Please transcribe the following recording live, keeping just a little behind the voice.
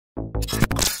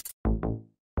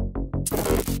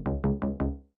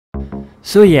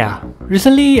So yeah,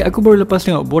 recently aku baru lepas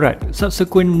tengok Borat,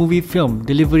 subsequent movie film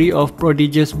delivery of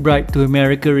Prodigious Bribe to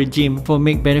American regime for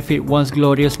make benefit once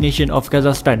glorious nation of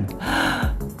Kazakhstan.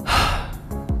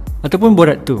 Ataupun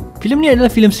Borat 2. Filem ni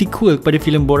adalah filem sequel kepada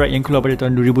filem Borat yang keluar pada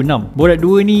tahun 2006. Borat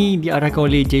 2 ni diarahkan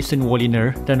oleh Jason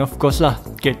Woliner dan of course lah,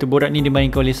 karakter Borat ni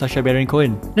dimainkan oleh Sacha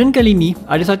Cohen. Dan kali ni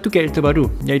ada satu karakter baru,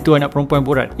 iaitu anak perempuan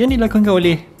Borat yang dilakonkan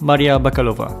oleh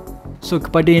Bakalova. So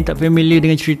kepada yang tak familiar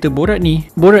dengan cerita Borat ni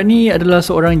adalah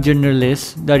seorang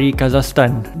jurnalis dari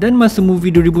Kazakhstan. Dan masa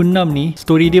movie 2006 ni,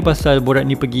 story dia pasal Borat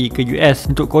ni pergi ke US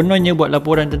untuk kononnya buat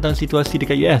laporan tentang situasi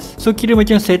dekat US. So kira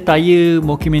macam satire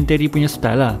mockumentary punya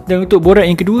style lah. Dan untuk Borat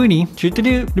yang kedua ni, cerita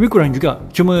dia lebih kurang juga.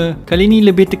 Cuma kali ni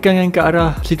lebih tekankan ke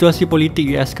arah situasi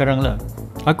politik US sekarang lah.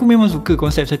 Aku memang suka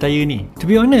konsep satire ni. To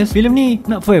be honest, filem ni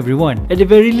not for everyone. At the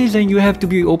very least, then you have to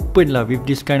be open lah with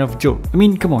this kind of joke. I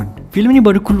mean, come on. Filem ni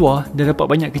baru keluar dah dapat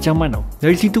banyak kecaman tau.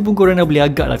 Dari situ pun korang dah boleh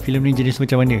agak lah filem ni jenis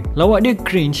macam mana. Lawak dia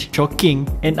cringe, shocking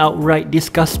and outright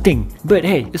disgusting. But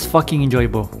hey, it's fucking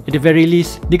enjoyable. At the very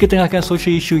least, dia ketengahkan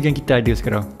social issue yang kita ada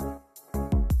sekarang.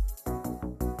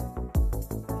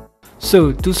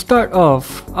 So, to start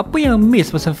off, apa yang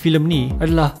miss pasal filem ni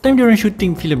adalah time diorang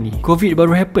shooting filem ni, COVID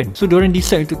baru happen. So, diorang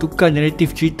decide untuk tukar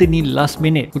naratif cerita ni last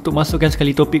minute untuk masukkan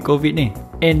sekali topik COVID ni.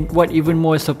 And what even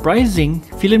more surprising,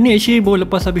 filem ni actually baru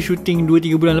lepas habis shooting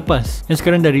 2-3 bulan lepas. And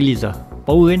sekarang dah release lah.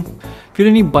 Power kan?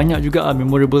 Filem ni banyak juga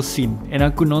memorable scene. And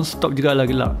aku non-stop juga lah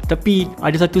gelak. Tapi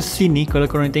ada satu scene ni kalau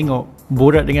korang tengok,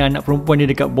 Borat dengan anak perempuan dia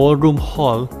dekat ballroom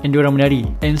hall and diorang menari.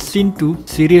 And scene tu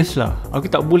serius lah.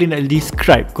 Aku tak boleh nak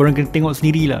describe. Korang kena tengok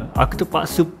sendiri lah. Aku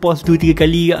terpaksa pause 2-3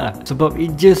 kali lah. Sebab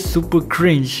it just super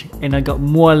cringe and agak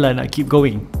mual lah nak keep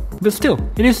going. But still,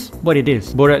 it is what it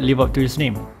is. Borat live up to his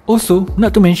name. Also,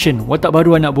 not to mention watak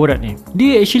baru anak Borat ni,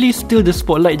 dia actually still the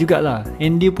spotlight jugalah.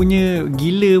 And dia punya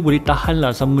gila boleh tahan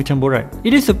lah sama macam Borat.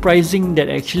 It is surprising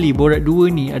that actually Borat 2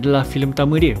 ni adalah filem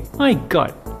pertama dia. My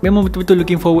god, memang betul-betul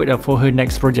looking forward lah for her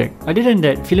next project. Other than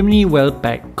that, filem ni well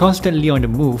packed, constantly on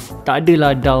the move. Tak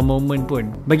adalah dull moment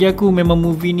pun. Bagi aku memang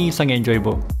movie ni sangat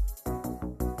enjoyable.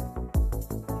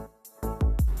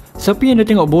 Siapa yang dah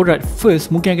tengok Borat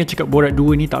first mungkin akan cakap Borat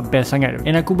 2 ni tak best sangat.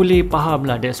 And aku boleh faham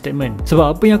lah that statement.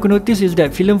 Sebab apa yang aku notice is that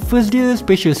filem first dia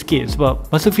special sikit. Sebab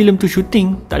masa filem tu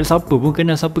shooting, tak ada siapa pun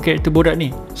kenal siapa karakter Borat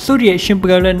ni. So reaction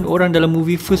pergaulan orang dalam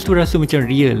movie first tu rasa macam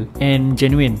real and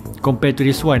genuine compared to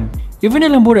this one. Even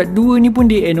dalam Borat 2 ni pun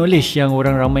dia acknowledge yang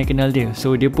orang ramai kenal dia.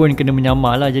 So dia pun kena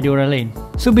menyamar lah jadi orang lain.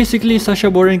 So basically Sacha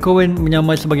Cohen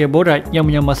menyamar sebagai Borat yang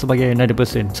menyamar sebagai another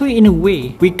person. So in a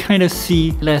way, we kind of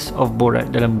see less of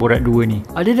Borat dalam Borat 2 ni.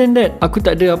 Other than that, aku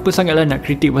tak ada apa sangat lah nak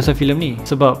kritik pasal filem ni.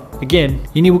 Sebab again,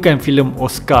 ini bukan filem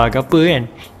Oscar ke apa kan.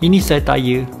 Ini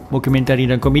satire, dokumentari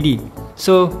dan komedi.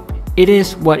 So it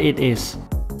is what it is.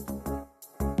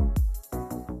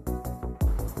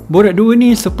 Borat 2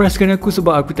 ni surprisekan aku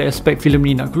sebab aku tak expect filem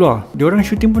ni nak keluar. Diorang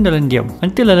shooting pun dalam diam.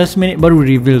 Until last minute baru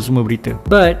reveal semua berita.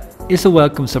 But it's a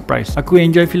welcome surprise. Aku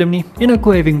enjoy filem ni and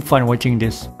aku having fun watching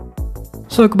this.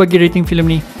 So aku bagi rating filem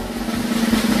ni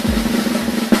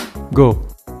go.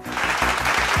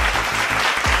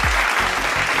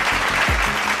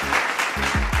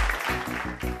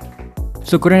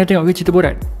 So korang dah tengok ke cerita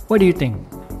Borat? What do you think?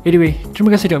 Anyway,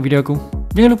 terima kasih tengok video aku.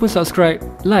 Jangan lupa subscribe,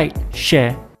 like,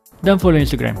 share dan follow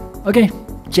Instagram. Okay,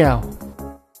 ciao.